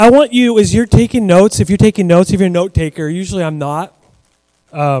I want you, as you're taking notes, if you're a note taker, usually I'm not,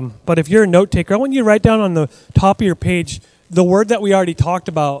 but if you're a note taker, I want you to write down on the top of your page the word that we already talked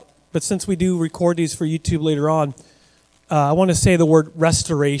about, but since we do record these for YouTube later on, I want to say the word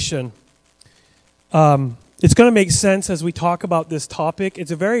restoration. It's going to make sense as we talk about this topic. It's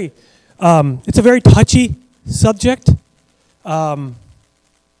a very touchy subject. I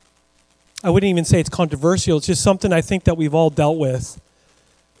wouldn't even say it's controversial. It's just something I think that we've all dealt with.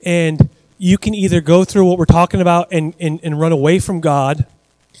 And you can either go through what we're talking about and run away from God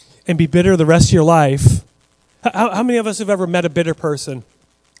and be bitter the rest of your life. How many of us have ever met a bitter person?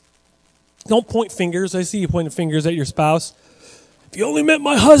 Don't point fingers. I see you pointing fingers at your spouse. If you only met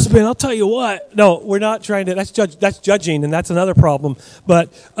my husband, I'll tell you what. No, we're not trying to. That's judging, and that's another problem. But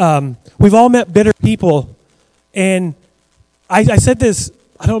we've all met bitter people. And I said this,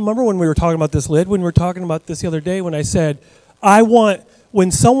 I don't remember when we were talking about this, Lyd, when we were talking about this the other day, when I said, when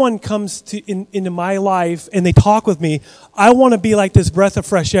someone comes into my life and they talk with me, I want to be like this breath of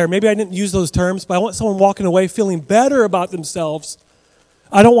fresh air. Maybe I didn't use those terms, but I want someone walking away feeling better about themselves.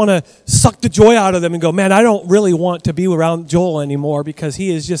 I don't want to suck the joy out of them and go, man, I don't really want to be around Joel anymore because he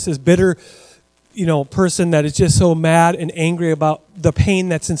is just this bitter, person that is just so mad and angry about the pain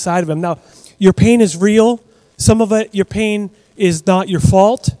that's inside of him. Now, your pain is real. Some of it, your pain is not your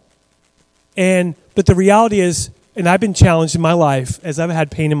fault. But the reality is, and I've been challenged in my life as I've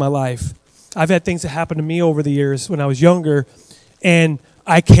had pain in my life. I've had things that happened to me over the years when I was younger, and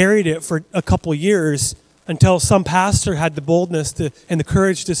I carried it for a couple of years until some pastor had the boldness and the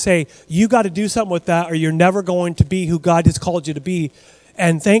courage to say, you got to do something with that or you're never going to be who God has called you to be.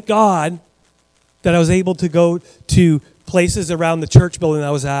 And thank God that I was able to go to places around the church building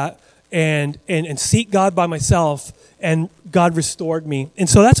I was at and seek God by myself, and God restored me. And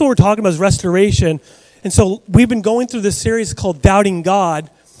so that's what we're talking about, is restoration. And so we've been going through this series called Doubting God.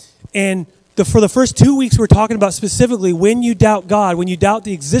 And for the first 2 weeks, we're talking about specifically when you doubt God, when you doubt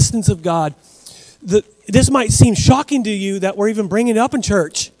the existence of God. This might seem shocking to you that we're even bringing it up in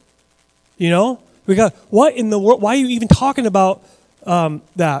church. We got, what in the world? Why are you even talking about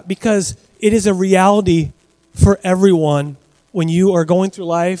that? Because it is a reality for everyone when you are going through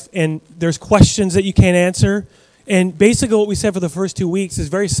life and there's questions that you can't answer. And basically what we said for the first 2 weeks is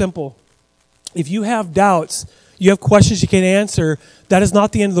very simple. If you have doubts, you have questions you can't answer, that is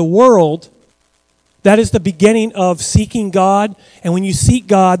not the end of the world. That is the beginning of seeking God. And when you seek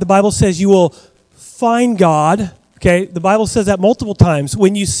God, the Bible says you will find God. Okay, the Bible says that multiple times.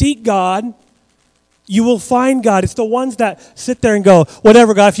 When you seek God, you will find God. It's the ones that sit there and go,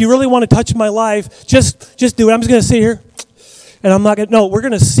 whatever, God, if you really want to touch my life, just do it. I'm just going to sit here, and I'm not going to. No, we're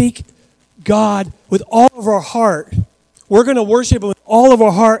going to seek God with all of our heart. We're going to worship Him with all of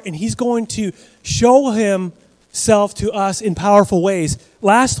our heart, and He's going to show Himself to us in powerful ways.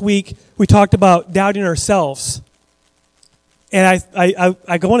 Last week, we talked about doubting ourselves. And I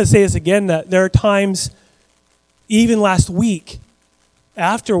want to say this again, that there are times, even last week,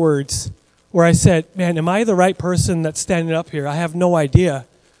 afterwards, where I said, man, am I the right person that's standing up here? I have no idea.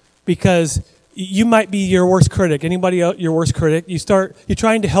 Because you might be your worst critic. Anybody else your worst critic? You're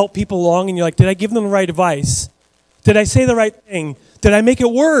trying to help people along, and you're like, did I give them the right advice? Did I say the right thing? Did I make it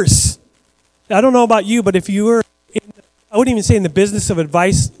worse? I don't know about you, but if you were, I wouldn't even say in the business of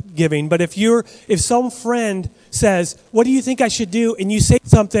advice giving, but if some friend says, what do you think I should do? And you say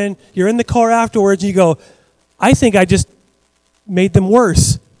something, you're in the car afterwards, and you go, I think I just made them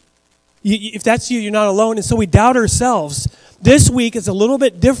worse. If that's you, you're not alone. And so we doubt ourselves. This week is a little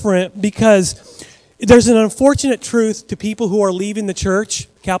bit different because there's an unfortunate truth to people who are leaving the church,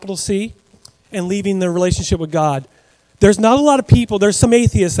 capital C, and leaving their relationship with God. There's not a lot of people, there's some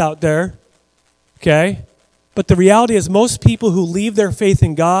atheists out there, okay? But the reality is most people who leave their faith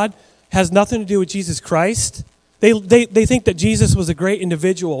in God has nothing to do with Jesus Christ. They think that Jesus was a great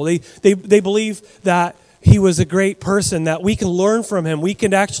individual. They believe that He was a great person, that we can learn from Him. We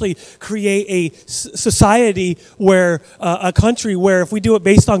can actually create a society where, a country where if we do it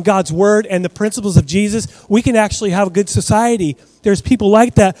based on God's Word and the principles of Jesus, we can actually have a good society. There's people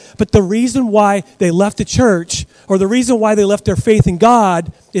like that, but the reason why they left the church or the reason why they left their faith in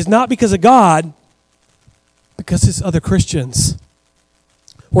God is not because of God, because it's other Christians.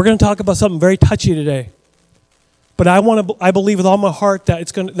 We're going to talk about something very touchy today, but I believe with all my heart that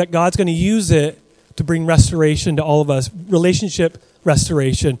that God's going to use it to bring restoration to all of us, relationship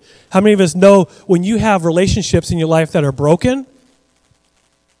restoration. How many of us know when you have relationships in your life that are broken,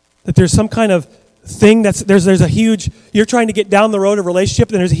 that there's some kind of thing there's a huge, you're trying to get down the road of relationship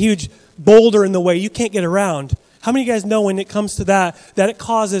and there's a huge boulder in the way you can't get around. How many of you guys know when it comes to that it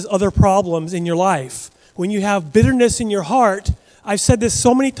causes other problems in your life? When you have bitterness in your heart I've said this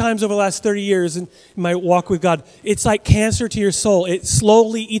so many times over the last 30 years in my walk with God. It's like cancer to your soul. It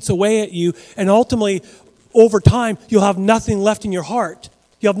slowly eats away at you, and ultimately, over time, you'll have nothing left in your heart.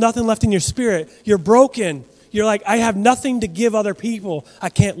 You'll have nothing left in your spirit. You're broken. You're like, I have nothing to give other people. I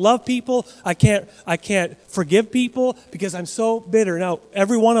can't love people. I can't forgive people because I'm so bitter. Now,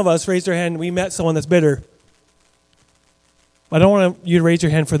 every one of us raised our hand. We met someone that's bitter. I don't want you to raise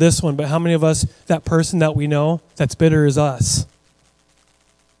your hand for this one, but how many of us, that person that we know that's bitter is us?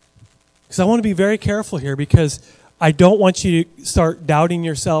 Because I want to be very careful here, because I don't want you to start doubting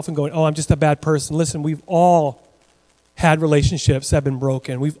yourself and going, oh, I'm just a bad person. Listen, we've all had relationships that have been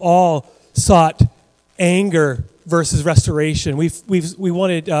broken. We've all sought anger versus restoration. We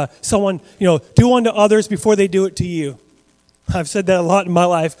wanted someone, do unto others before they do it to you. I've said that a lot in my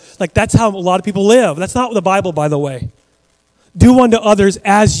life. Like, that's how a lot of people live. That's not the Bible, by the way. Do unto others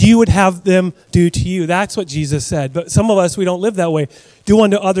as you would have them do to you. That's what Jesus said. But some of us, we don't live that way. Do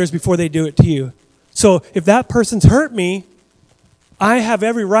unto others before they do it to you. So if that person's hurt me, I have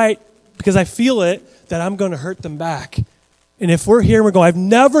every right, because I feel it, that I'm going to hurt them back. And if we're here and we're going, I've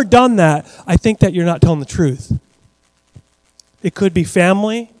never done that, I think that you're not telling the truth. It could be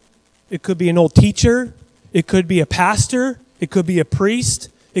family. It could be an old teacher. It could be a pastor. It could be a priest.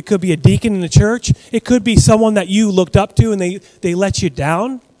 It could be a deacon in the church. It could be someone that you looked up to and they let you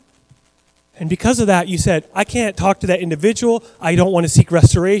down. And because of that, you said, I can't talk to that individual. I don't want to seek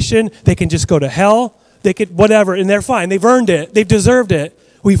restoration. They can just go to hell. They could whatever, and they're fine. They've earned it. They've deserved it.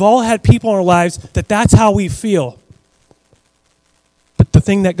 We've all had people in our lives that's how we feel. But the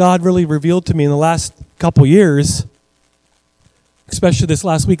thing that God really revealed to me in the last couple years, especially this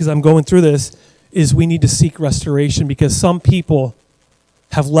last week as I'm going through this, is we need to seek restoration, because some people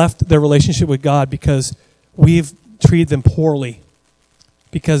have left their relationship with God because we've treated them poorly,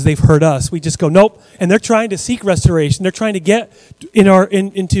 because they've hurt us. We just go, nope. And they're trying to seek restoration. They're trying to get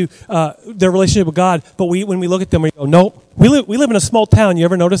into their relationship with God. But when we look at them, we go, nope. We live in a small town. You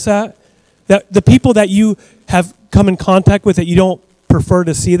ever notice that? That the people that you have come in contact with that you don't prefer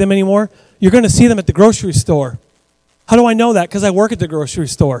to see them anymore, you're going to see them at the grocery store. How do I know that? Because I work at the grocery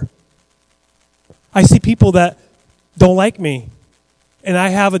store. I see people that don't like me, and I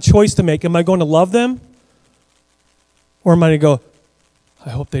have a choice to make. Am I going to love them? Or am I going to go,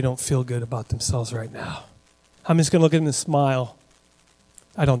 I hope they don't feel good about themselves right now. I'm just going to look at them and smile.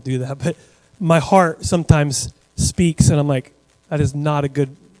 I don't do that, but my heart sometimes speaks, and I'm like, that's not a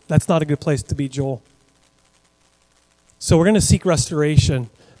good place to be, Joel. So we're going to seek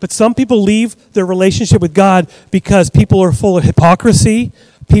restoration. But some people leave their relationship with God because people are full of hypocrisy.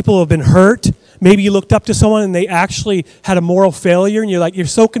 People have been hurt. Maybe you looked up to someone and they actually had a moral failure, and you're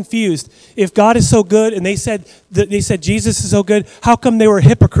so confused. If God is so good and they said Jesus is so good, how come they were a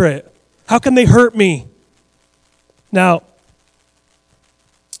hypocrite? How come they hurt me? Now,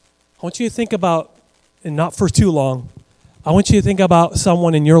 I want you to think about, and not for too long, I want you to think about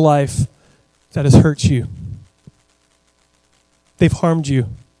someone in your life that has hurt you. They've harmed you.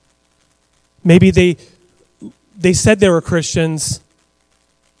 Maybe they said they were Christians,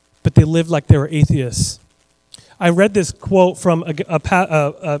 but they lived like they were atheists. I read this quote from an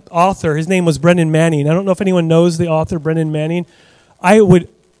author. His name was Brennan Manning. I don't know if anyone knows the author, Brennan Manning. I would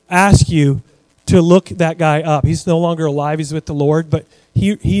ask you to look that guy up. He's no longer alive. He's with the Lord, but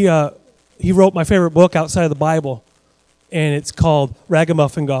he wrote my favorite book outside of the Bible, and it's called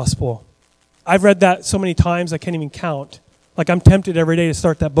Ragamuffin Gospel. I've read that so many times I can't even count. Like, I'm tempted every day to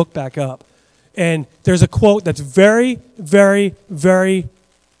start that book back up. And there's a quote that's very, very, very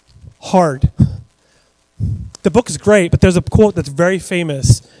hard. The book is great, but there's a quote that's very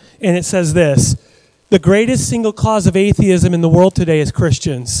famous, and it says this: the greatest single cause of atheism in the world today is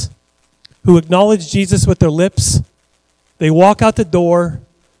Christians who acknowledge Jesus with their lips, they walk out the door,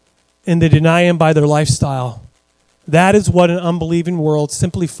 and they deny him by their lifestyle. That is what an unbelieving world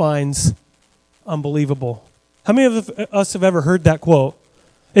simply finds unbelievable. How many of us have ever heard that quote?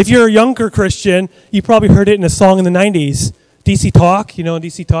 If you're a younger Christian, you probably heard it in a song in the 90s. DC Talk,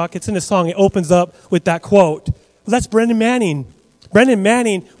 DC Talk, it's in a song. It opens up with that quote. Well, that's Brennan Manning. Brennan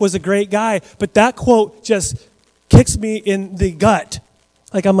Manning was a great guy, but that quote just kicks me in the gut.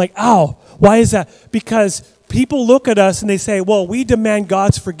 I'm like, ow, why is that? Because people look at us and they say, well, we demand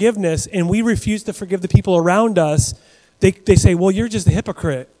God's forgiveness and we refuse to forgive the people around us. They say, well, you're just a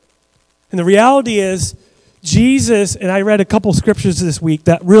hypocrite. And the reality is, Jesus, and I read a couple scriptures this week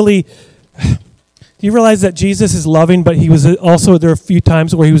that really, do you realize that Jesus is loving, but he was also, there are a few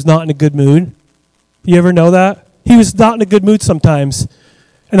times where he was not in a good mood? You ever know that? He was not in a good mood sometimes.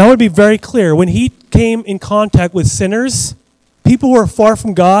 And I want to be very clear, when he came in contact with sinners, people who are far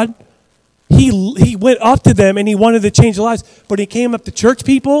from God, he went up to them and he wanted to change their lives. But he came up to church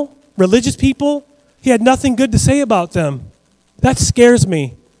people, religious people, he had nothing good to say about them. That scares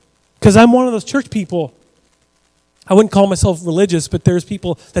me because I'm one of those church people. I wouldn't call myself religious, but there's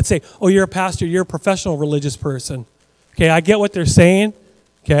people that say, oh, you're a pastor, you're a professional religious person. Okay, I get what they're saying,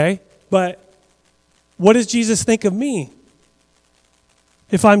 okay? But what does Jesus think of me?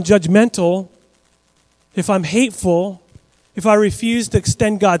 If I'm judgmental, if I'm hateful, if I refuse to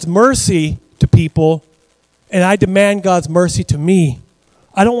extend God's mercy to people, and I demand God's mercy to me,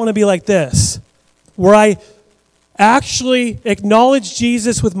 I don't want to be like this, where I actually acknowledge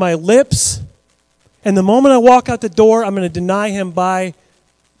Jesus with my lips, and the moment I walk out the door, I'm going to deny him by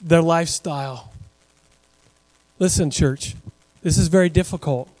their lifestyle. Listen, church, this is very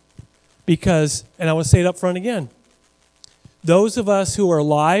difficult because, and I want to say it up front again, those of us who are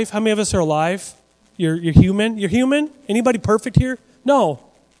alive, how many of us are alive? You're human? You're human? Anybody perfect here? No.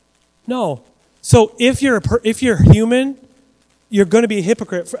 So if you're human, you're going to be a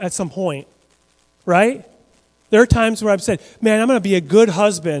hypocrite at some point, right? There are times where I've said, man, I'm going to be a good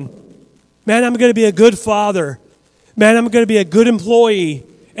husband. Man, I'm going to be a good father. Man, I'm going to be a good employee.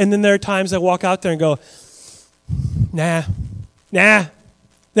 And then there are times I walk out there and go, nah, I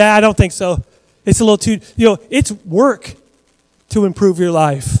don't think so. It's a little too, it's work to improve your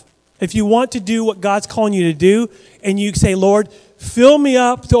life. If you want to do what God's calling you to do, and you say, Lord, fill me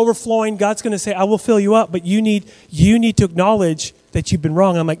up to overflowing, God's going to say, I will fill you up, but you need to acknowledge that you've been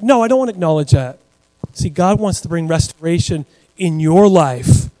wrong. I'm like, no, I don't want to acknowledge that. See, God wants to bring restoration in your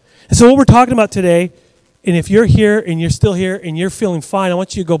life. And so what we're talking about today, and if you're here and you're still here and you're feeling fine, I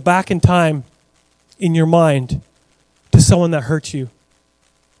want you to go back in time in your mind to someone that hurt you.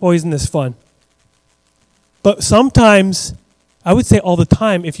 Boy, isn't this fun? But sometimes, I would say all the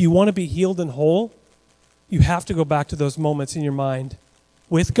time, if you want to be healed and whole, you have to go back to those moments in your mind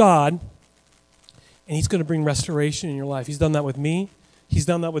with God, and he's going to bring restoration in your life. He's done that with me. He's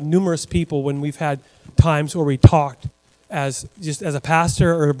done that with numerous people when we've had times where we talked as a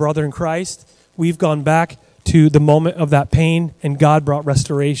pastor or a brother in Christ. We've gone back to the moment of that pain, and God brought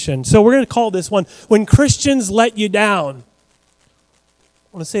restoration. So we're going to call this one, When Christians Let You Down.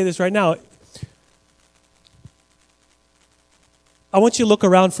 I want to say this right now. I want you to look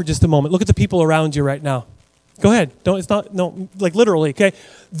around for just a moment. Look at the people around you right now. Go ahead. Like literally, okay?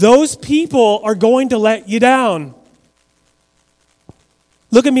 Those people are going to let you down.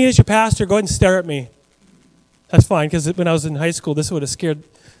 Look at me as your pastor. Go ahead and stare at me. That's fine, because when I was in high school, this would have scared.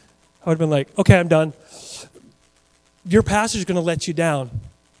 I would have been like, okay, I'm done. Your pastor's going to let you down.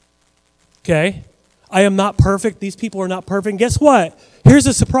 Okay? I am not perfect. These people are not perfect. And guess what? Here's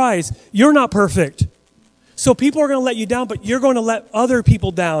a surprise. You're not perfect. So people are going to let you down, but you're going to let other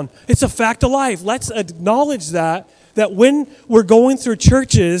people down. It's a fact of life. Let's acknowledge that when we're going through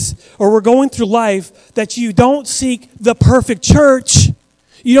churches or we're going through life, that you don't seek the perfect church.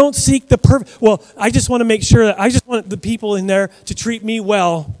 You don't seek the perfect. Well, I just want to make sure that I just want the people in there to treat me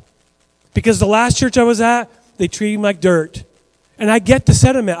well. Because the last church I was at, they treated me like dirt. And I get the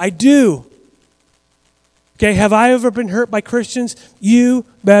sentiment. I do. Okay, have I ever been hurt by Christians? You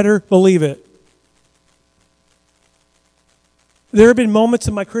better believe it. There have been moments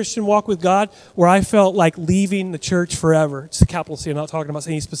in my Christian walk with God where I felt like leaving the church forever. It's a capital C. I'm not talking about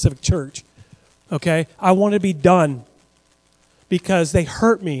any specific church. Okay? I want to be done because they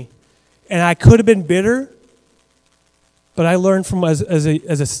hurt me. And I could have been bitter, but I learned from as a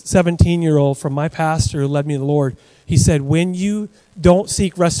 17-year-old from my pastor who led me to the Lord. He said, when you don't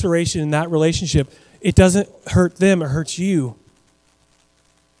seek restoration in that relationship, it doesn't hurt them, it hurts you.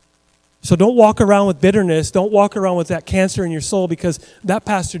 So don't walk around with bitterness. Don't walk around with that cancer in your soul, because that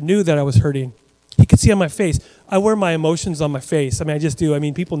pastor knew that I was hurting. He could see on my face. I wear my emotions on my face. I just do.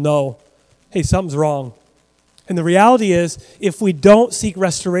 People know, hey, something's wrong. And the reality is, if we don't seek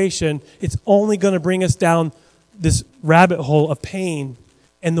restoration, it's only going to bring us down this rabbit hole of pain.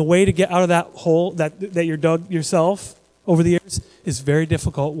 And the way to get out of that hole that you're dug yourself over the years is a very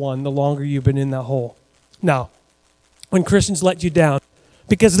difficult one, the longer you've been in that hole. Now, when Christians let you down,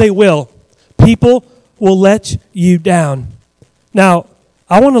 because they will. People will let you down. Now,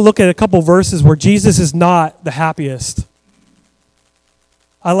 I want to look at a couple verses where Jesus is not the happiest.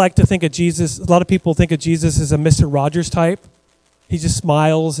 I like to think of Jesus, a lot of people think of Jesus as a Mr. Rogers type. He just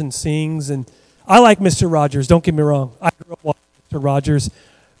smiles and sings. And I like Mr. Rogers, don't get me wrong. I grew up watching Mr. Rogers.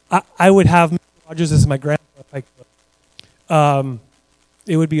 I would have Mr. Rogers as my grandpa if I could.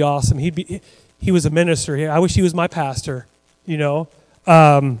 It would be awesome. He was a minister. I wish he was my pastor,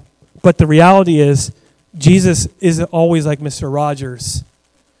 But the reality is, Jesus isn't always like Mr. Rogers.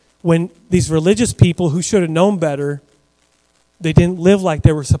 When these religious people who should have known better They didn't live like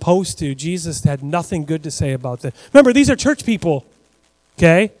they were supposed to. Jesus had nothing good to say about them. Remember, these are church people,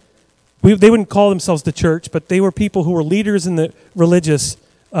 okay? They wouldn't call themselves the church, but they were people who were leaders in the religious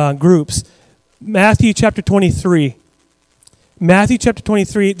groups. Matthew chapter 23. Matthew chapter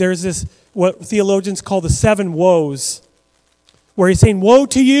 23, there's this, what theologians call the 7 woes, where he's saying, woe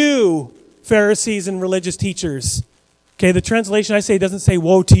to you, Pharisees and religious teachers. Okay, the translation I say doesn't say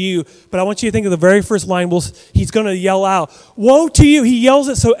woe to you, but I want you to think of the very first line. He's going to yell out, woe to you. He yells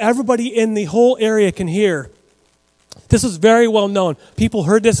it so everybody in the whole area can hear. This is very well known. People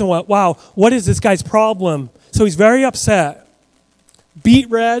heard this and went, wow, what is this guy's problem? So he's very upset. Beet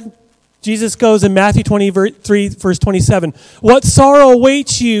red. Jesus goes in Matthew 23, verse 27. What sorrow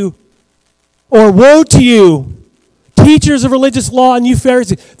awaits you, or woe to you, teachers of religious law and you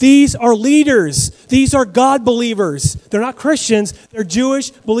Pharisees. These are leaders. These are God believers. They're not Christians. They're Jewish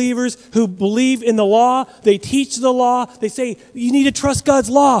believers who believe in the law. They teach the law. They say, you need to trust God's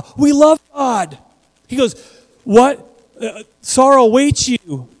law. We love God. He goes, what sorrow awaits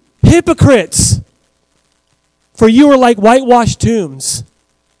you? Hypocrites. For you are like whitewashed tombs.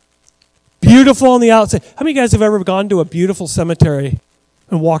 Beautiful on the outside. How many of you guys have ever gone to a beautiful cemetery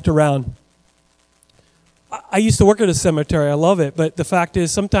and walked around? I used to work at a cemetery. I love it. But the fact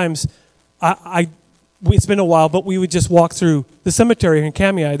is, sometimes it's been a while, but we would just walk through the cemetery in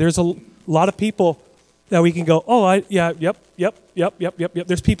Kamiah. There's a lot of people that we can go, yep.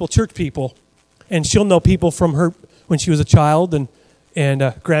 There's people, church people. And she'll know people from her when she was a child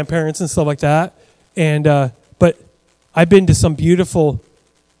and grandparents and stuff like that. But I've been to some beautiful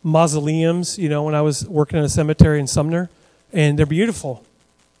mausoleums, when I was working in a cemetery in Sumner, and they're beautiful.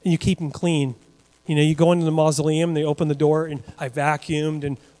 And you keep them clean. You go into the mausoleum, they open the door, and I vacuumed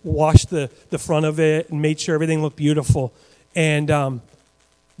and washed the front of it and made sure everything looked beautiful. And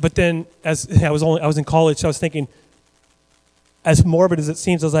but then, as I was in college, so I was thinking, as morbid as it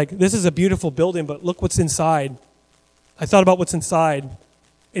seems, I was like, this is a beautiful building, but look what's inside. I thought about what's inside,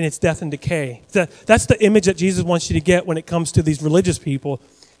 and it's death and decay. That's the image that Jesus wants you to get when it comes to these religious people.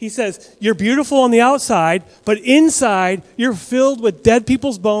 He says, you're beautiful on the outside, but inside, you're filled with dead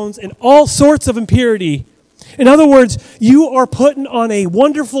people's bones and all sorts of impurity. In other words, you are putting on a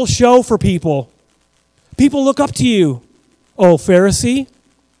wonderful show for people. People look up to you. Oh, Pharisee,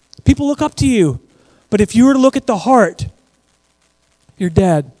 people look up to you. But if you were to look at the heart, you're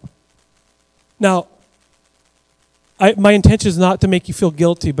dead. Now, my intention is not to make you feel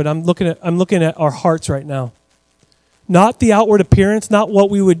guilty, but I'm looking at our hearts right now. Not the outward appearance, not what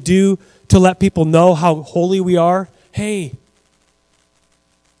we would do to let people know how holy we are. Hey,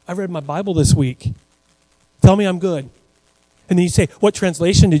 I read my Bible this week. Tell me I'm good. And then you say, what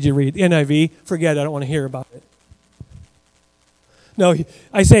translation did you read? The NIV? Forget it, I don't want to hear about it. No,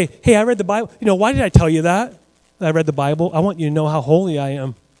 I say, hey, I read the Bible. Why did I tell you that? I read the Bible. I want you to know how holy I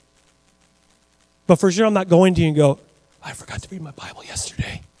am. But for sure I'm not going to you and go, I forgot to read my Bible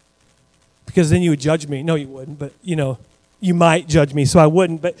yesterday. Because then you would judge me. No, you wouldn't, but you might judge me, so I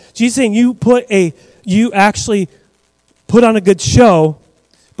wouldn't. But Jesus is saying you actually put on a good show,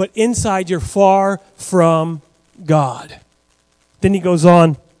 but inside you're far from God. Then he goes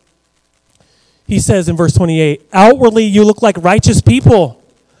on. He says in verse 28, outwardly you look like righteous people,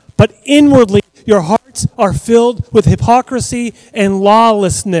 but inwardly your hearts are filled with hypocrisy and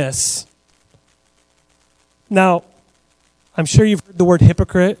lawlessness. Now, I'm sure you've heard the word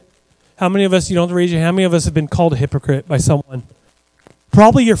hypocrite. How many of us, you don't have to raise your hand, how many of us have been called a hypocrite by someone?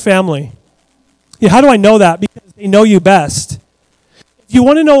 Probably your family. Yeah, how do I know that? Because they know you best. If you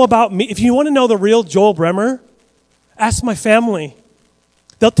want to know about me, if you want to know the real Joel Bremer, ask my family.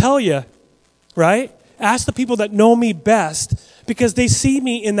 They'll tell you, right? Ask the people that know me best because they see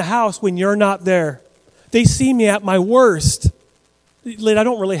me in the house when you're not there. They see me at my worst. Lynn, I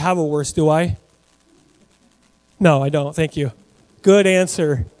don't really have a worst, do I? No, I don't. Thank you. Good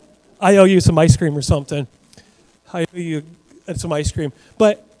answer. I owe you some ice cream or something. I owe you some ice cream.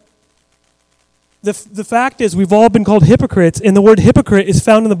 But the fact is we've all been called hypocrites, and the word hypocrite is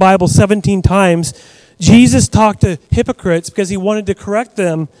found in the Bible 17 times. Jesus talked to hypocrites because he wanted to correct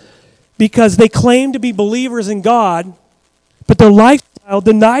them because they claimed to be believers in God, but their lifestyle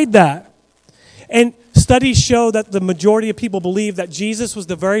denied that. And studies show that the majority of people believe that Jesus was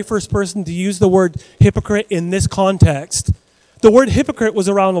the very first person to use the word hypocrite in this context. The word hypocrite was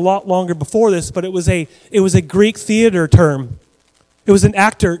around a lot longer before this, but it was a Greek theater term. It was an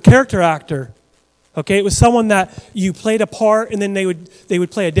actor, character actor. Okay, it was someone that you played a part, and then they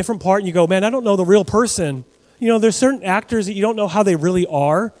would play a different part, and you go, man, I don't know the real person. There's certain actors that you don't know how they really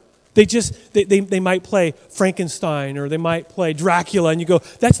are. They might play Frankenstein, or they might play Dracula, and you go,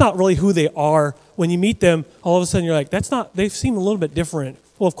 that's not really who they are when you meet them, all of a sudden you're like, they seem a little bit different.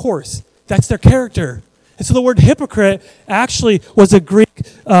 Well, of course, that's their character. And so the word hypocrite actually was a Greek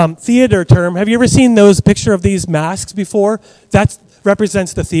theater term. Have you ever seen those picture of these masks before? That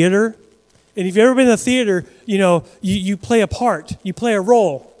represents the theater. And if you've ever been in a theater, you play a part. You play a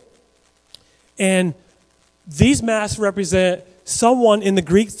role. And these masks represent someone in the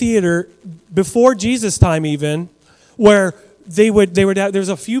Greek theater before Jesus' time even, where there was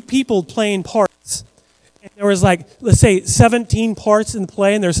a few people playing parts. And there was let's say 17 parts in the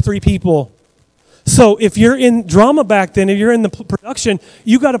play, and there's 3 people. So if you're in drama back then, if you're in the production,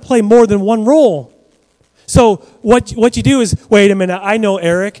 you got to play more than one role. So what you do is, wait a minute, I know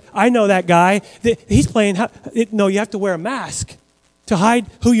Eric, I know that guy. He's playing, no, you have to wear a mask to hide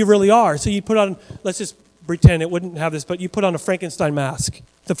who you really are. So you put on, let's just pretend it wouldn't have this, but you put on a Frankenstein mask,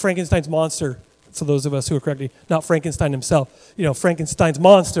 the Frankenstein's monster, for those of us who are correctly, not Frankenstein himself, Frankenstein's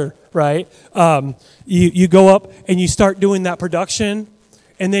monster, right? You go up and you start doing that production.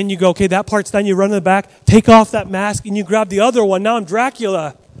 And then you go, okay, that part's done. You run to the back, take off that mask, and you grab the other one. Now I'm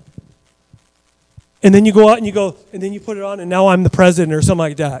Dracula. And then you go out and then you put it on, and now I'm the president or something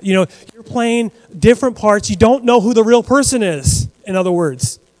like that. You're playing different parts. You don't know who the real person is, in other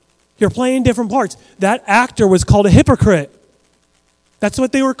words. You're playing different parts. That actor was called a hypocrite. That's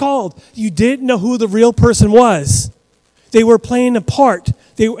what they were called. You didn't know who the real person was. They were playing a part.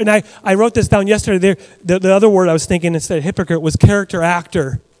 I wrote this down yesterday. The other word I was thinking instead of hypocrite was character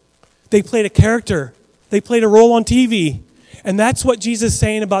actor. They played a character. They played a role on TV. And that's what Jesus is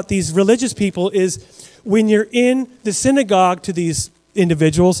saying about these religious people is when you're in the synagogue to these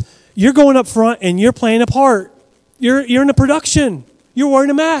individuals, you're going up front and you're playing a part. You're in a production. You're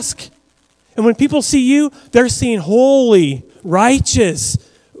wearing a mask. And when people see you, they're seeing holy, righteous,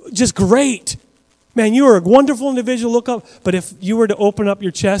 just great. Man, you are a wonderful individual, look up. But if you were to open up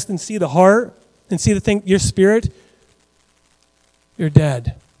your chest and see the heart and see the thing, your spirit, you're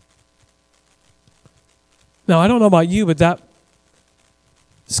dead. Now, I don't know about you, but that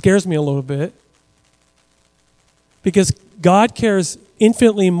scares me a little bit. Because God cares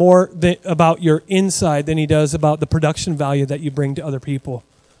infinitely more about your inside than he does about the production value that you bring to other people.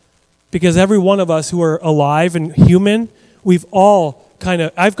 Because every one of us who are alive and human, we've all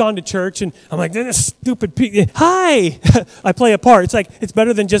I've gone to church and I'm like, this stupid people. Hi! I play a part. It's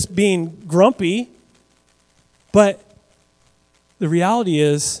better than just being grumpy. But the reality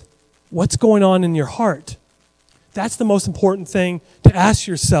is, what's going on in your heart? That's the most important thing to ask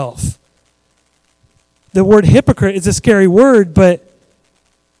yourself. The word hypocrite is a scary word, but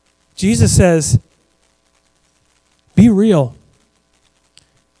Jesus says, be real.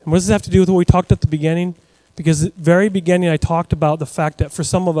 And what does this have to do with what we talked at the beginning? Because at the very beginning, I talked about the fact that for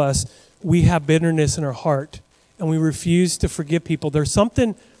some of us, we have bitterness in our heart, and we refuse to forgive people. There's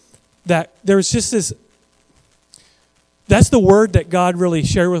something there's just this, that's the word that God really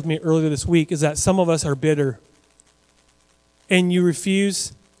shared with me earlier this week, is that some of us are bitter. And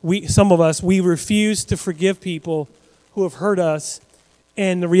some of us refuse to forgive people who have hurt us.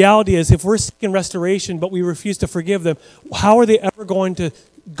 And the reality is, if we're seeking restoration, but we refuse to forgive them, how are they ever going to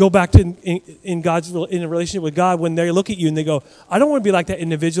go back to in a relationship with God when they look at you and they go, I don't want to be like that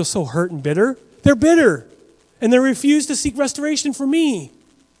individual, so hurt and bitter. They're bitter, and they refuse to seek restoration for me.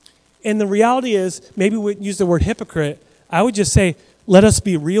 And the reality is, maybe we use the word hypocrite. I would just say, let us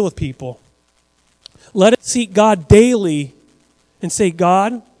be real with people. Let us seek God daily and say,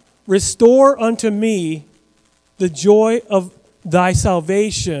 God, restore unto me the joy of thy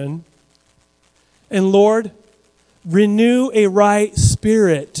salvation, and Lord, renew a right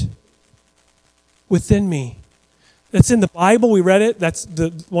spirit within me. That's in the Bible. We read it. That's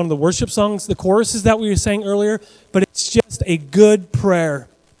one of the worship songs, the choruses that we were saying earlier. But it's just a good prayer.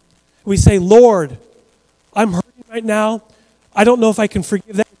 We say, Lord, I'm hurting right now. I don't know if I can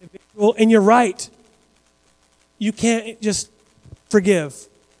forgive that individual. And you're right. You can't just forgive.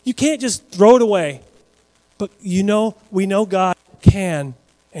 You can't just throw it away. But we know God can.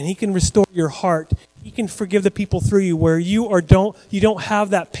 And he can restore your heart. He can forgive the people through you where you don't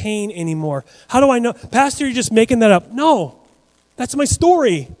have that pain anymore. How do I know? Pastor, you're just making that up. No, that's my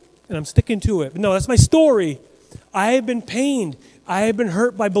story. And I'm sticking to it. But no, that's my story. I have been pained. I have been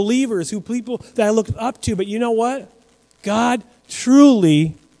hurt by believers, people that I looked up to. But you know what? God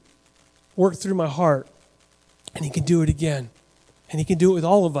truly worked through my heart. And he can do it again. And he can do it with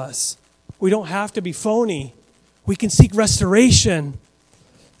all of us. We don't have to be phony. We can seek restoration.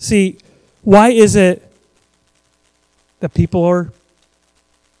 See, why is it that people are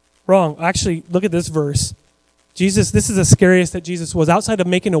wrong? Actually, look at this verse. Jesus, this is the scariest that Jesus was. Outside of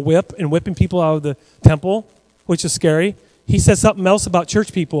making a whip and whipping people out of the temple, which is scary, he says something else about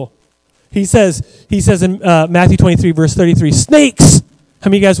church people. He says in Matthew 23, verse 33, snakes. How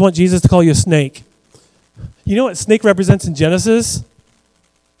many of you guys want Jesus to call you a snake? You know what snake represents in Genesis?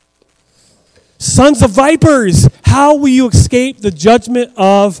 Sons of vipers. How will you escape the judgment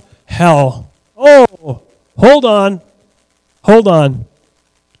of hell? Oh, hold on. Hold on.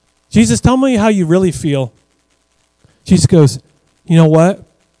 Jesus, tell me how you really feel. Jesus goes, you know what?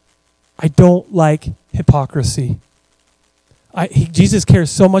 I don't like hypocrisy. Jesus cares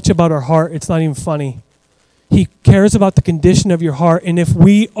so much about our heart, it's not even funny. He cares about the condition of your heart, and if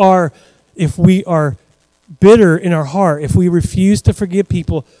we are bitter in our heart, if we refuse to forgive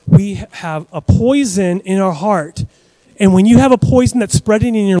people, we have a poison in our heart. And when you have a poison that's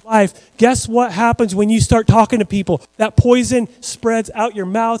spreading in your life, guess what happens when you start talking to people? That poison spreads out your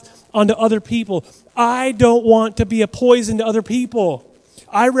mouth onto other people. I don't want to be a poison to other people.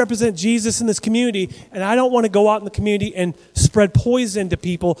 I represent Jesus in this community, and I don't want to go out in the community and spread poison to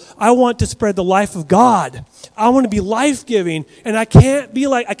people. I want to spread the life of God. I want to be life-giving, and I can't be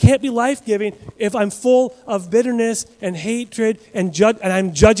life-giving if I'm full of bitterness and hatred and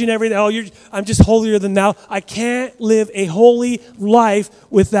I'm judging everything. I'm just holier than thou. I can't live a holy life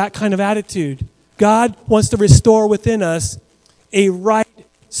with that kind of attitude. God wants to restore within us a right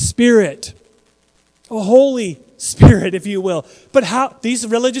spirit, a holy spirit, if you will. But how, these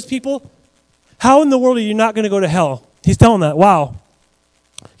religious people, how in the world are you not going to go to hell? He's telling that. Wow.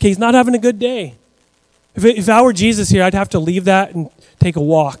 Okay, he's not having a good day. If I were Jesus here, I'd have to leave that and take a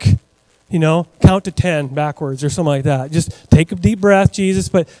walk. Count to 10 backwards or something like that. Just take a deep breath, Jesus.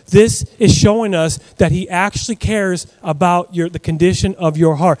 But this is showing us that he actually cares about the condition of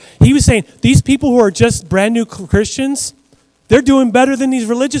your heart. He was saying, these people who are just brand new Christians, they're doing better than these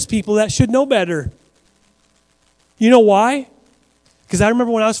religious people that should know better. You know why? Because I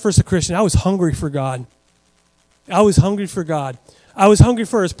remember when I was first a Christian, I was hungry for God. I was hungry for God. I was hungry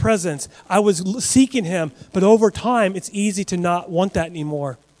for his presence. I was seeking him. But over time, it's easy to not want that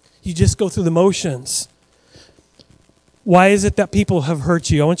anymore. You just go through the motions. Why is it that people have hurt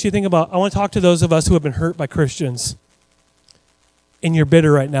you? I want you to I want to talk to those of us who have been hurt by Christians. And you're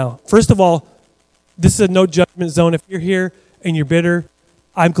bitter right now. First of all, this is a no judgment zone. If you're here and you're bitter,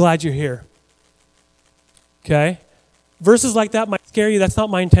 I'm glad you're here. Okay? Verses like that might scare you. That's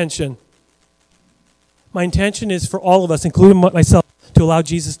not my intention. My intention is for all of us, including myself, to allow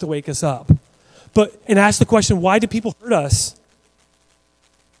Jesus to wake us up. And ask the question, why do people hurt us?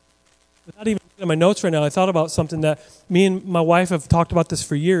 Without even looking at my notes right now, I thought about something that me and my wife have talked about this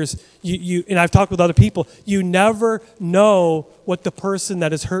for years. And I've talked with other people. You never know what the person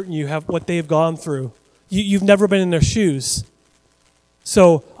that is hurting you, what they've gone through. You've never been in their shoes.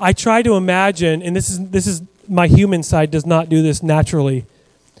 So I try to imagine, and this is my human side does not do this naturally,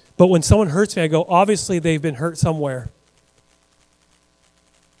 but when someone hurts me, I go, obviously they've been hurt somewhere.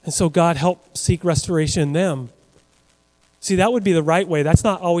 And so God help seek restoration in them. See, that would be the right way. That's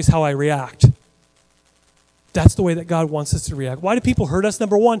not always how I react. That's the way that God wants us to react. Why do people hurt us?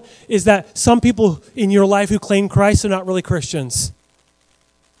 Number one is that some people in your life who claim Christ are not really Christians.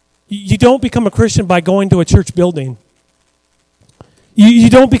 You don't become a Christian by going to a church building. You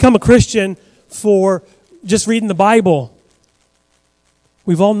don't become a Christian for just reading the Bible.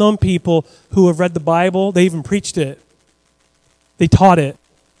 We've all known people who have read the Bible. They even preached it. They taught it.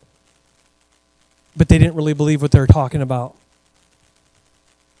 But they didn't really believe what they were talking about.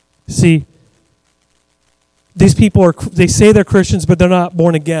 See, these people they say they're Christians, but they're not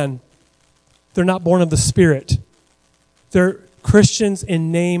born again. They're not born of the Spirit. They're Christians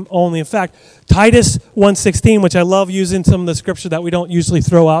in name only. In fact, Titus 1:16, which I love using some of the scripture that we don't usually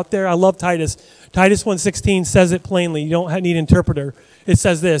throw out there. I love Titus. Titus 1:16 says it plainly. You don't need an interpreter. It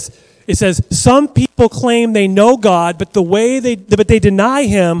says this. It says, some people claim they know God, but they deny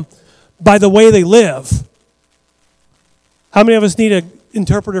him by the way they live. How many of us need an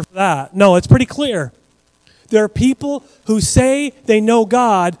interpreter for that? No, it's pretty clear. There are people who say they know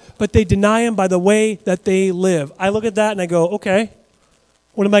God, but they deny him by the way that they live. I look at that and I go, okay,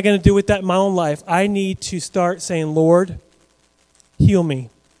 what am I going to do with that in my own life? I need to start saying, Lord, heal me.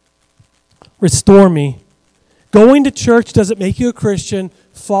 Restore me. Going to church doesn't make you a Christian.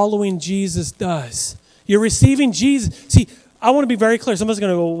 Following Jesus does. You're receiving Jesus. See, I want to be very clear. Somebody's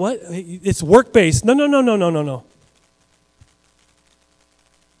going to go, what? It's work-based. No.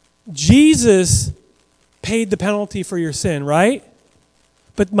 Jesus paid the penalty for your sin, right?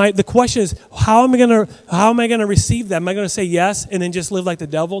 But the question is, how am I going to receive that? Am I going to say yes and then just live like the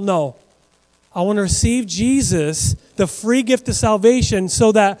devil? No. I want to receive Jesus, the free gift of salvation,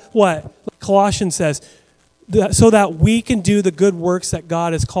 so that what? Like Colossians says, so that we can do the good works that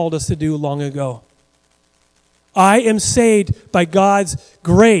God has called us to do long ago. I am saved by God's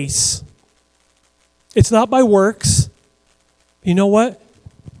grace. It's not by works. You know what?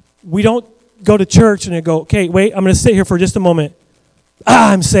 We don't go to church and go, okay, wait, I'm going to sit here for just a moment.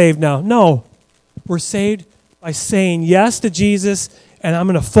 I'm saved now. No. We're saved by saying yes to Jesus, and I'm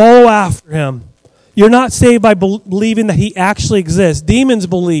going to follow after him. You're not saved by believing that he actually exists. Demons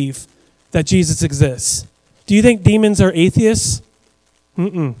believe that Jesus exists. Do you think demons are atheists?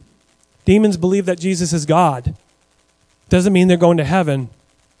 Mm-mm. Demons believe that Jesus is God. Doesn't mean they're going to heaven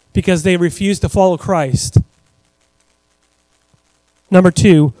because they refuse to follow Christ. Number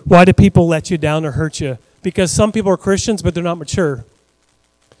 2, why do people let you down or hurt you? Because some people are Christians, but they're not mature.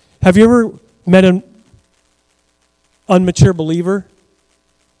 Have you ever met an unmature believer?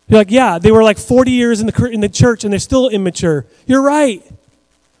 You're like, yeah, they were like 40 years in the church and they're still immature. You're right.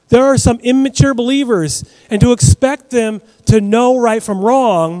 There are some immature believers, and to expect them to know right from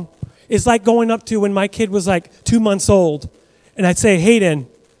wrong is like going up to when my kid was like 2 months old, and I'd say, Hayden,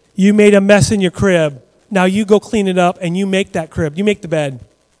 you made a mess in your crib. Now you go clean it up and you make that crib. You make the bed.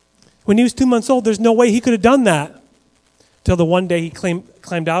 When he was 2 months old, there's no way he could have done that. Till the one day he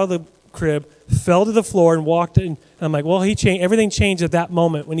climbed out of the crib, fell to the floor, and walked in. And I'm like, well, everything changed at that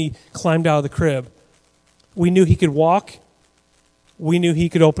moment when he climbed out of the crib. We knew he could walk. We knew he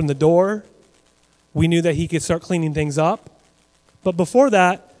could open the door. We knew that he could start cleaning things up. But before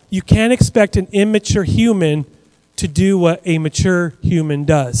that, you can't expect an immature human to do what a mature human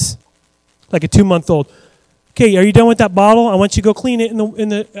does. Like a 2-month-old. Okay, are you done with that bottle? I want you to go clean it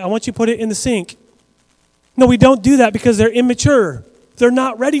I want you to put it in the sink. No, we don't do that because they're immature. They're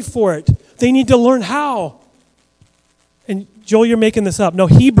not ready for it. They need to learn how. And Joel, you're making this up. No,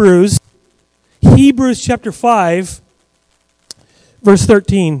 Hebrews chapter 5, verse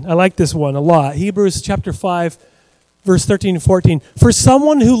 13. I like this one a lot. Hebrews chapter 5, verse 13 and 14. For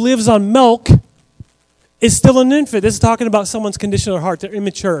someone who lives on milk is still an infant. This is talking about someone's condition of their heart. They're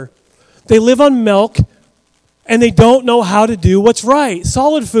immature. They live on milk, and they don't know how to do what's right.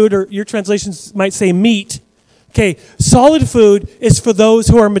 Solid food, or your translations might say meat. Okay, solid food is for those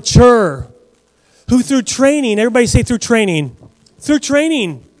who are mature, who through training, everybody say through training. Through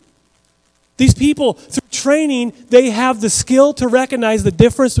training. These people, through training, they have the skill to recognize the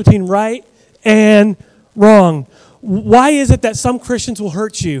difference between right and wrong. Why is it that some Christians will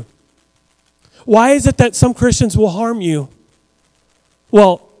hurt you? Why is it that some Christians will harm you?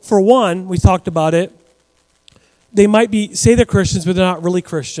 Well, for one, we talked about it, they might say they're Christians, but they're not really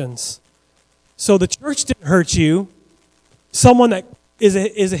Christians. So the church didn't hurt you. Someone that is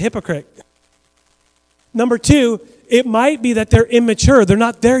a hypocrite. Number 2, it might be that they're immature. They're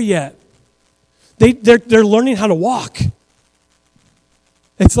not there yet. They're learning how to walk.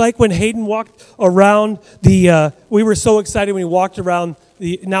 It's like when Hayden walked around we were so excited when he walked around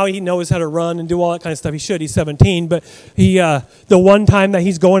now he knows how to run and do all that kind of stuff. He should. He's 17. But the one time that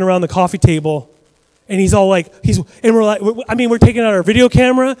he's going around the coffee table, and he's all like, and we're like, we're taking out our video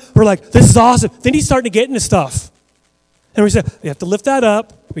camera. We're like, this is awesome. Then he's starting to get into stuff. And we said, you have to lift that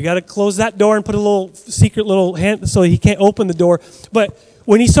up. We got to close that door and put a little secret little hand so he can't open the door. But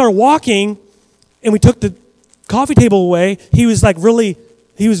when he started walking, and we took the coffee table away, he was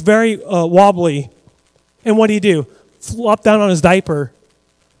very wobbly. And what did he do? Flop down on his diaper.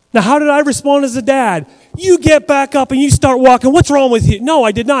 Now, how did I respond as a dad? You get back up and you start walking. What's wrong with you? No,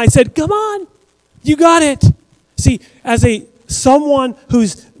 I did not. I said, come on. You got it. See, as someone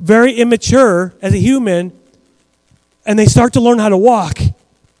who's very immature as a human, and they start to learn how to walk,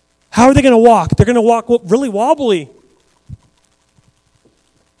 how are they going to walk? They're going to walk really wobbly.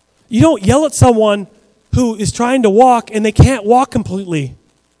 You don't yell at someone who is trying to walk and they can't walk completely.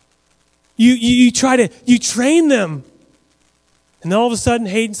 You train them. And then all of a sudden,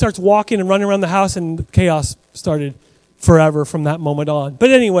 Hayden starts walking and running around the house, and chaos started forever from that moment on. But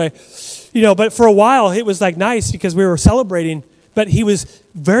anyway, but for a while, it was like nice because we were celebrating, but he was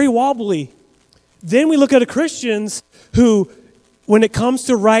very wobbly. Then we look at Christians who, when it comes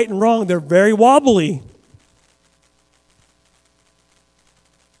to right and wrong, they're very wobbly.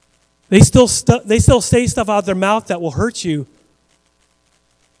 They still say stuff out of their mouth that will hurt you.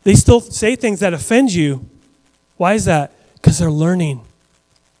 They still say things that offend you. Why is that? Because they're learning.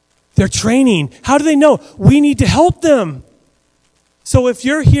 They're training. How do they know? We need to help them. So if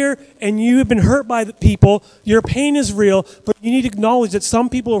you're here and you have been hurt by the people, your pain is real, but you need to acknowledge that some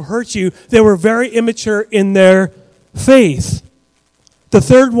people who hurt you, they were very immature in their faith. The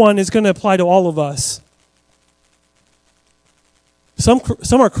third one is going to apply to all of us.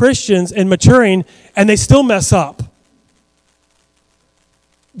 Some are Christians and maturing, and they still mess up.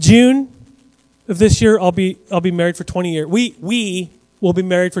 June of this year, I'll be married for 20 years. We will be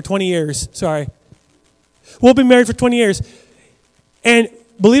married for 20 years. Sorry. We'll be married for 20 years. And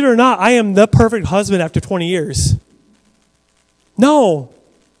believe it or not, I am the perfect husband after 20 years. No.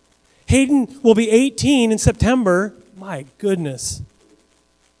 Hayden will be 18 in September. My goodness.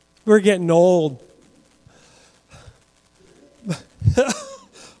 We're getting old.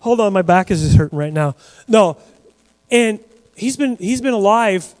 Hold on, my back is just hurting right now. No. And he's been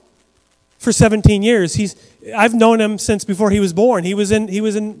alive for 17 years. I've known him since before he was born. He was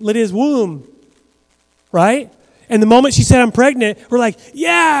in Lydia's womb. Right? And the moment she said I'm pregnant, we're like,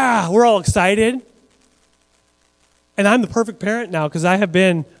 yeah, we're all excited. And I'm the perfect parent now because I have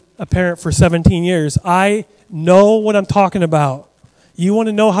been a parent for 17 years. I know what I'm talking about. You want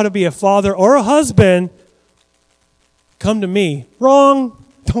to know how to be a father or a husband, come to me. Wrong.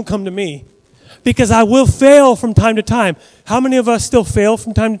 Don't come to me. Because I will fail from time to time. How many of us still fail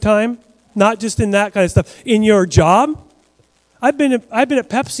from time to time? Not just in that kind of stuff. In your job? I've been at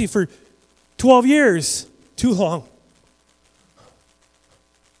Pepsi for 12 years. Too long.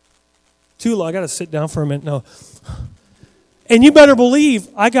 Too long. I got to sit down for a minute. No. And you better believe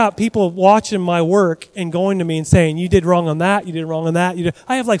I got people watching my work and going to me and saying, you did wrong on that, you did wrong on that.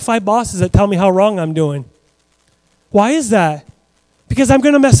 I have like 5 bosses that tell me how wrong I'm doing. Why is that? Because I'm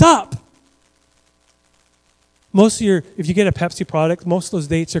going to mess up. If you get a Pepsi product, most of those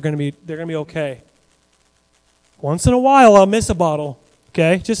dates they're going to be okay. Once in a while, I'll miss a bottle.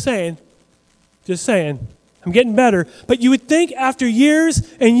 Okay? Just saying. I'm getting better. But you would think after years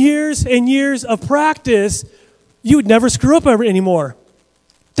and years and years of practice, you would never screw up anymore.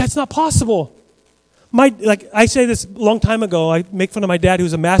 That's not possible. I say this a long time ago. I make fun of my dad,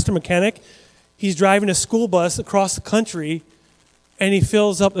 who's a master mechanic. He's driving a school bus across the country, and he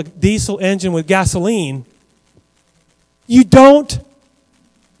fills up a diesel engine with gasoline. You don't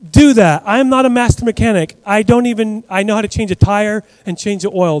do that. I'm not a master mechanic. I know how to change a tire and change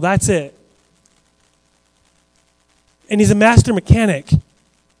the oil. That's it. And he's a master mechanic.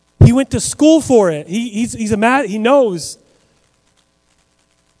 He went to school for it. He knows.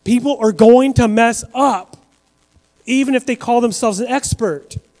 People are going to mess up, even if they call themselves an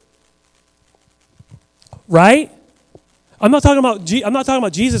expert. Right? I'm not talking about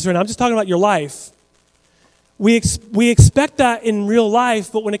Jesus right now. I'm just talking about your life. We expect that in real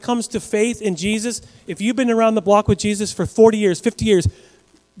life, but when it comes to faith in Jesus, if you've been around the block with Jesus for 40 years, 50 years,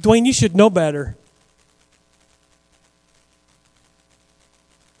 Dwayne, you should know better.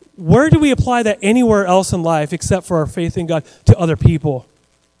 Where do we apply that anywhere else in life except for our faith in God to other people?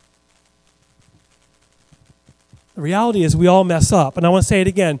 The reality is we all mess up. And I want to say it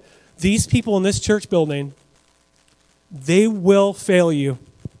again. These people in this church building, they will fail you.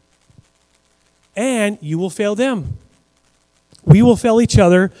 And you will fail them. We will fail each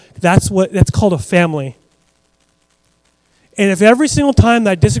other. That's called a family. And if every single time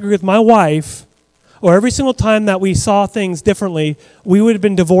that I disagree with my wife, or every single time that we saw things differently, we would have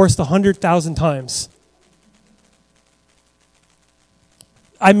been divorced 100,000 times.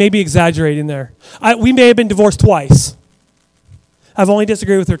 I may be exaggerating there. We may have been divorced twice. I've only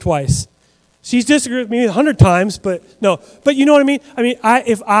disagreed with her twice. She's disagreed with me 100 times, but no. But you know what I mean? I mean,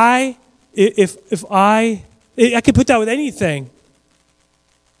 if I could put that with anything.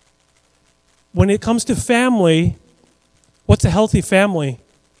 When it comes to family, what's a healthy family?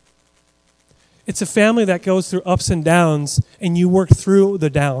 It's a family that goes through ups and downs, and you work through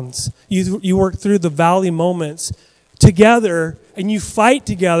the downs. You work through the valley moments together, and you fight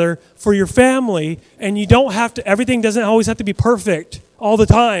together for your family, and you don't have to, everything doesn't always have to be perfect all the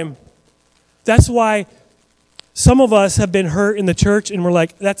time. That's why some of us have been hurt in the church, and we're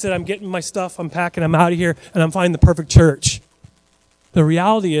like, that's it, I'm getting my stuff, I'm packing, I'm out of here, and I'm finding the perfect church. The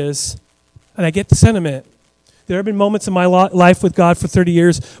reality is, and I get the sentiment, there have been moments in my life with God for 30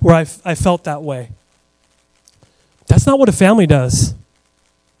 years where I felt that way. That's not what a family does.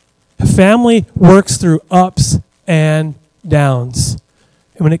 A family works through ups and downs.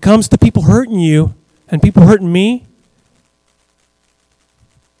 And when it comes to people hurting you and people hurting me,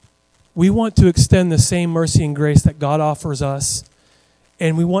 we want to extend the same mercy and grace that God offers us.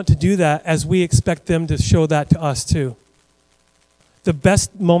 And we want to do that as we expect them to show that to us too. The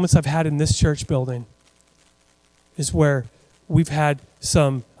best moments I've had in this church building is where we've had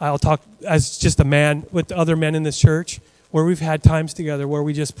I'll talk as just a man with the other men in this church, where we've had times together where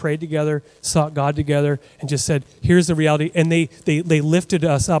we just prayed together, sought God together, and just said, here's the reality. And they lifted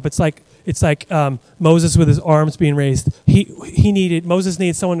us up. It's like Moses with his arms being raised. Moses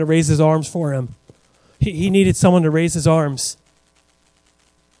needed someone to raise his arms for him. He needed someone to raise his arms.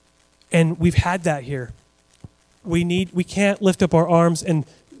 And we've had that here. We can't lift up our arms and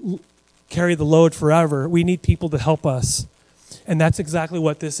carry the load forever. We need people to help us. And that's exactly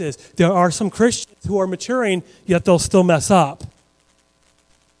what this is. There are some Christians who are maturing, yet they'll still mess up.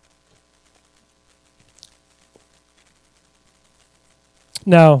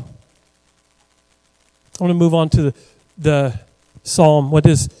 Now, I want to move on to the psalm.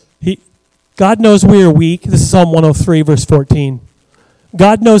 God knows we are weak. This is Psalm 103, verse 14.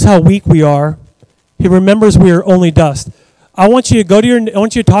 God knows how weak we are. He remembers we are only dust. I want you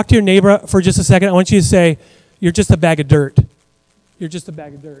to talk to your neighbor for just a second. I want you to say, you're just a bag of dirt. You're just a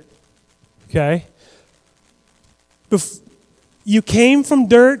bag of dirt. Okay? You came from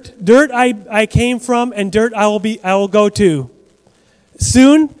dirt. Dirt I came from, and dirt I will go to.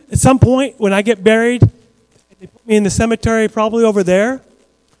 Soon, at some point, when I get buried, they put me in the cemetery probably over there,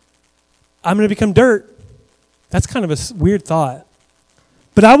 I'm going to become dirt. That's kind of a weird thought.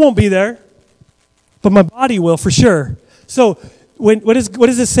 But I won't be there. But my body will for sure. So what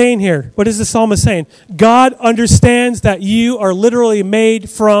is it saying here? What is the psalmist saying? God understands that you are literally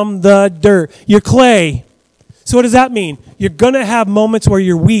made from the dirt. You're clay. So what does that mean? You're going to have moments where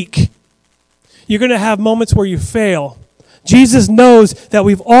you're weak. You're going to have moments where you fail. Jesus knows that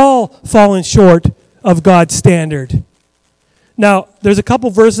we've all fallen short of God's standard. Now, there's a couple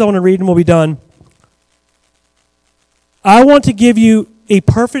verses I want to read and we'll be done. I want to give you a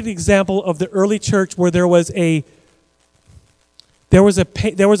perfect example of the early church where there was a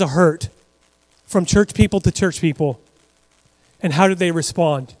hurt from church people to church people. And how did they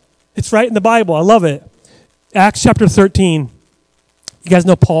respond? It's right in the Bible. I love it. Acts chapter 13. You guys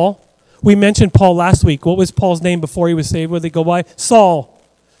know Paul? We mentioned Paul last week. What was Paul's name before he was saved? What did they go by? Saul.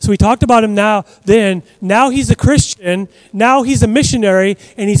 So we talked about him now. Now he's a Christian. Now he's a missionary.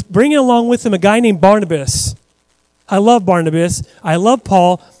 And he's bringing along with him a guy named Barnabas. I love Barnabas. I love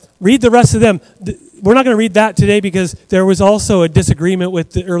Paul. Read the rest of them. We're not going to read that today because there was also a disagreement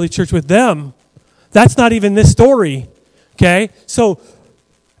with the early church with them. That's not even this story. Okay? So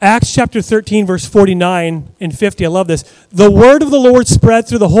Acts chapter 13, verse 49 and 50. I love this. The word of the Lord spread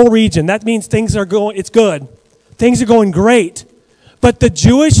through the whole region. That means it's good. Things are going great. But the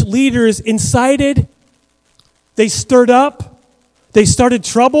Jewish leaders incited, they stirred up, they started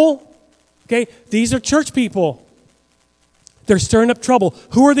trouble. Okay? These are church people. They're stirring up trouble.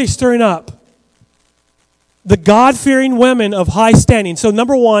 Who are they stirring up? The God-fearing women of high standing. So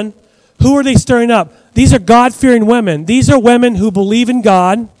number one, who are they stirring up? These are God-fearing women. These are women who believe in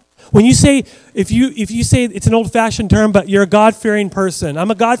God. When you say, if you say it's an old-fashioned term, but you're a God-fearing person,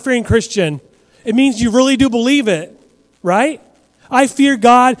 I'm a God-fearing Christian, it means you really do believe it, right? I fear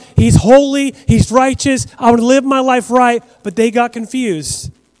God. He's holy. He's righteous. I would live my life right, but they got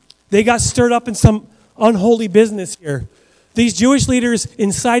confused. They got stirred up in some unholy business here. These Jewish leaders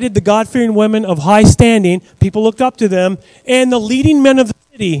incited the God-fearing women of high standing. People looked up to them. And the leading men of the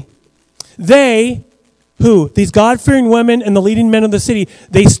city, these God-fearing women and the leading men of the city,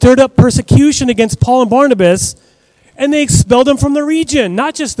 they stirred up persecution against Paul and Barnabas, and they expelled them from the region,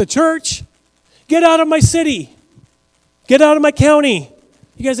 not just the church. Get out of my city. Get out of my county.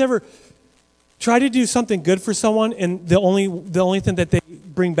 You guys ever try to do something good for someone and the only thing that they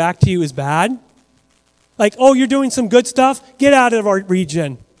bring back to you is bad? Like, oh, you're doing some good stuff? Get out of our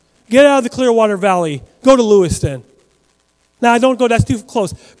region. Get out of the Clearwater Valley. Go to Lewiston. Now, don't go. That's too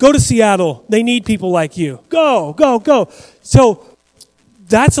close. Go to Seattle. They need people like you. Go, go, go. So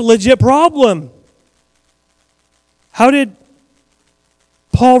that's a legit problem. How did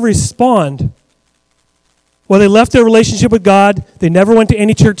Paul respond? Well, they left their relationship with God. They never went to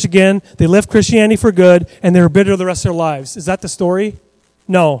any church again. They left Christianity for good, and they were bitter the rest of their lives. Is that the story?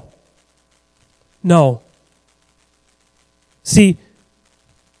 No. No. See,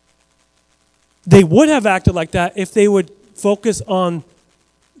 they would have acted like that if they would focus on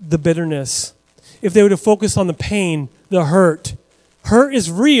the bitterness. If they would have focused on the pain, the hurt. Hurt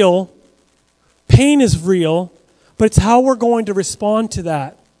is real. Pain is real. But it's how we're going to respond to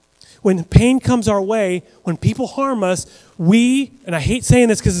that. When pain comes our way, when people harm us, and I hate saying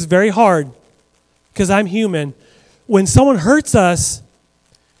this because it's very hard, because I'm human. When someone hurts us,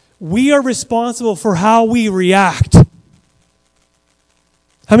 we are responsible for how we react.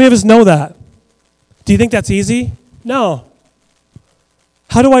 How many of us know that? Do you think that's easy? No.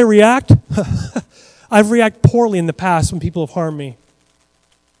 How do I react? I've reacted poorly in the past when people have harmed me.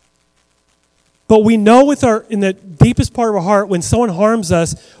 But we know in the deepest part of our heart, when someone harms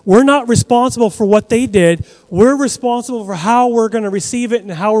us, we're not responsible for what they did. We're responsible for how we're going to receive it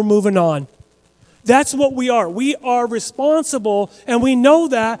and how we're moving on. That's what we are. We are responsible, and we know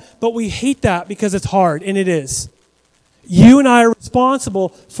that, but we hate that because it's hard, and it is. You and I are responsible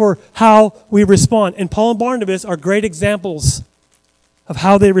for how we respond. And Paul and Barnabas are great examples of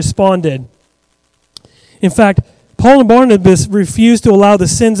how they responded. In fact, Paul and Barnabas refused to allow the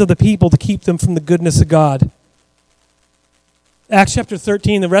sins of the people to keep them from the goodness of God. Acts chapter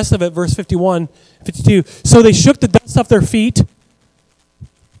 13, the rest of it, verse 51, 52. So they shook the dust off their feet.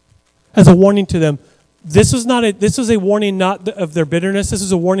 as a warning to them. This was a warning not of their bitterness. This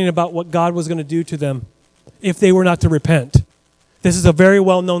is a warning about what God was going to do to them if they were not to repent. This is a very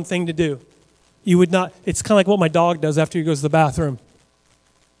well-known thing to do. You would not, it's kind of like what my dog does after he goes to the bathroom.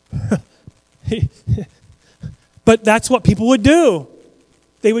 But that's what people would do.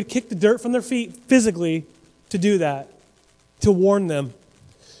 They would kick the dirt from their feet physically to do that, to warn them.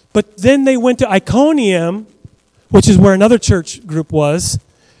 But then they went to Iconium, which is where another church group was,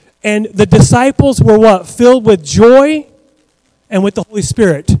 and the disciples were what? Filled with joy and with the Holy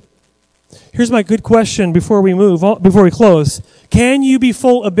Spirit. Here's my good question before we close. Can you be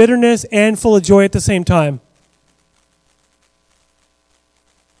full of bitterness and full of joy at the same time?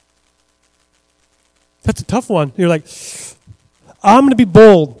 That's a tough one. You're like, I'm going to be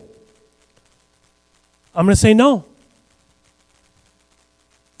bold. I'm going to say no.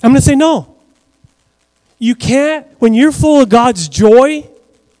 I'm going to say no. You can't, when you're full of God's joy,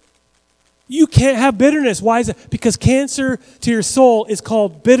 you can't have bitterness. Why is it? Because cancer to your soul is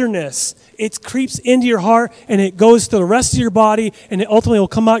called bitterness. It creeps into your heart and it goes to the rest of your body and it ultimately will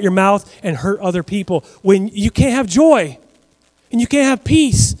come out your mouth and hurt other people. When you can't have joy and you can't have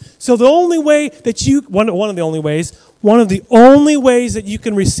peace. So the only way that one of the only ways that you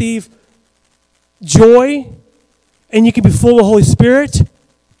can receive joy and you can be full of the Holy Spirit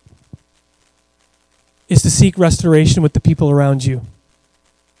is to seek restoration with the people around you.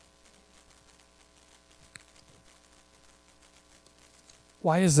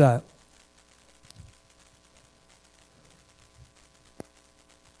 Why is that?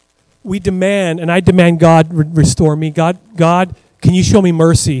 We demand, and I demand God restore me. God, can you show me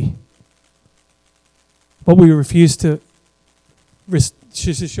mercy? But we refuse to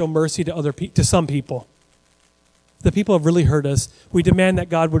show mercy to some people. The people have really hurt us. We demand that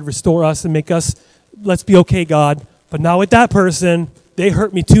God would restore us and make us, let's be okay, God. But not with that person. They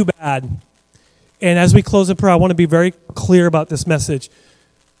hurt me too bad. And as we close in prayer, I want to be very clear about this message.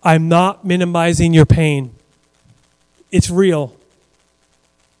 I'm not minimizing your pain. It's real.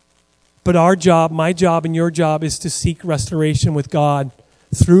 But our job, my job and your job is to seek restoration with God,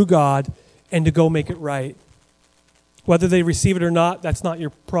 through God, and to go make it right. Whether they receive it or not, that's not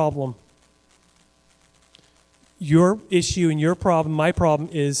your problem. Your issue and your problem, my problem,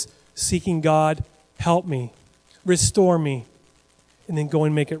 is seeking God, help me, restore me, and then go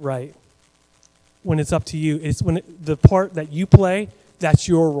and make it right. When it's up to you. It's when the part that you play, that's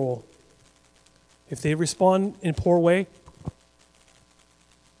your role. If they respond in a poor way,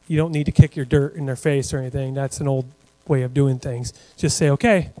 you don't need to kick your dirt in their face or anything. That's an old way of doing things. Just say,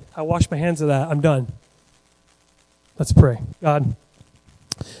 okay, I wash my hands of that. I'm done. Let's pray. God,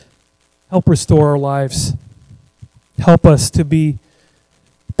 help restore our lives. Help us to be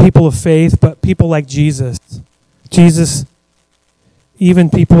people of faith, but people like Jesus. Jesus, even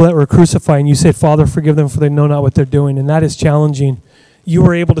people that were crucifying, you said, Father, forgive them for they know not what they're doing. And that is challenging. You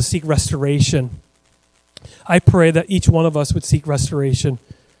were able to seek restoration. I pray that each one of us would seek restoration.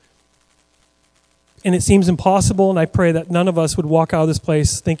 And it seems impossible, and I pray that none of us would walk out of this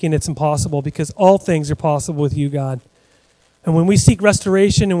place thinking it's impossible, because all things are possible with you, God. And when we seek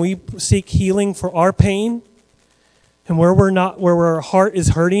restoration and we seek healing for our pain, and where our heart is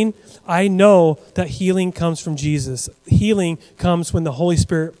hurting, I know that healing comes from Jesus. Healing comes when the Holy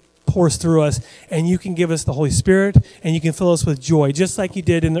Spirit pours through us, and you can give us the Holy Spirit, and you can fill us with joy, just like you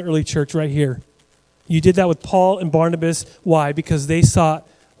did in the early church right here. You did that with Paul and Barnabas. Why? Because they sought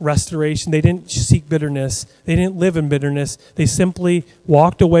restoration. They didn't seek bitterness. They didn't live in bitterness. They simply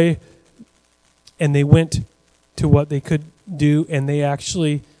walked away, and they went to what they could do, and they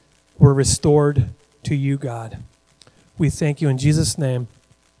actually were restored to you, God. We thank you in Jesus' name.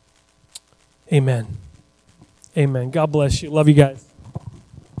 Amen. Amen. God bless you. Love you guys.